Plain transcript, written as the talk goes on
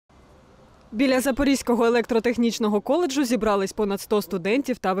Біля Запорізького електротехнічного коледжу зібрались понад 100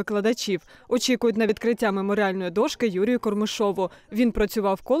 студентів та викладачів. Очікують на відкриття меморіальної дошки Юрію Кормишову. Він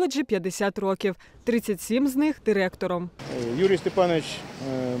працював в коледжі 50 років, 37 з них – директором. Юрій Степанович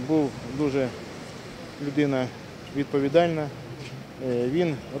був дуже людина відповідальна.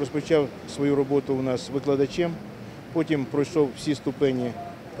 Він розпочав свою роботу у нас викладачем, потім пройшов всі ступені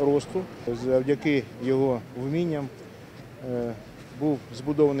росту. Завдяки його вмінням був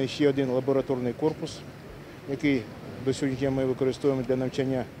збудований ще один лабораторний корпус, який до сьогодні ми використовуємо для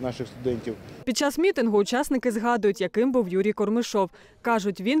навчання наших студентів. Під час мітингу учасники згадують, яким був Юрій Кормишов.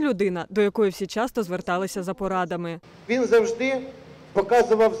 Кажуть, він людина, до якої всі часто зверталися за порадами. Він завжди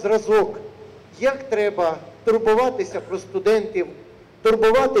показував зразок, як треба турбуватися про студентів,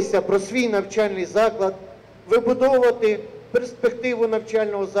 турбуватися про свій навчальний заклад, вибудовувати перспективу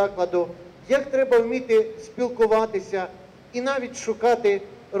навчального закладу, як треба вміти спілкуватися і навіть шукати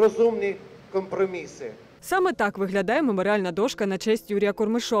розумні компроміси. Саме так виглядає меморіальна дошка на честь Юрія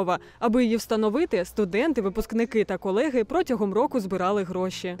Кормишова. Аби її встановити, студенти, випускники та колеги протягом року збирали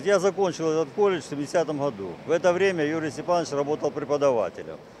гроші. Я закончил этот колледж в 70-м году. В это время Юрий Степанович работал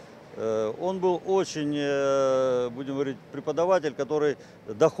преподавателем. Он был очень, будем говорить, преподаватель, который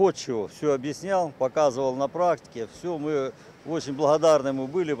доходчиво все объяснял, показывал на практике. Все, мы очень благодарны ему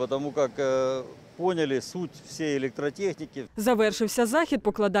были, потому как поняли суть всієї електротехніки. Завершився захід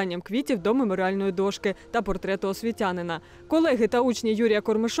покладанням квітів до меморіальної дошки та портрету освітянина. Колеги та учні Юрія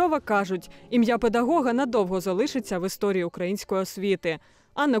Кормишова кажуть, ім'я педагога надовго залишиться в історії української освіти.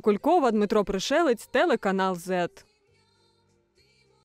 Анна Кулькова, Дмитро Пришелець, Телеканал Z.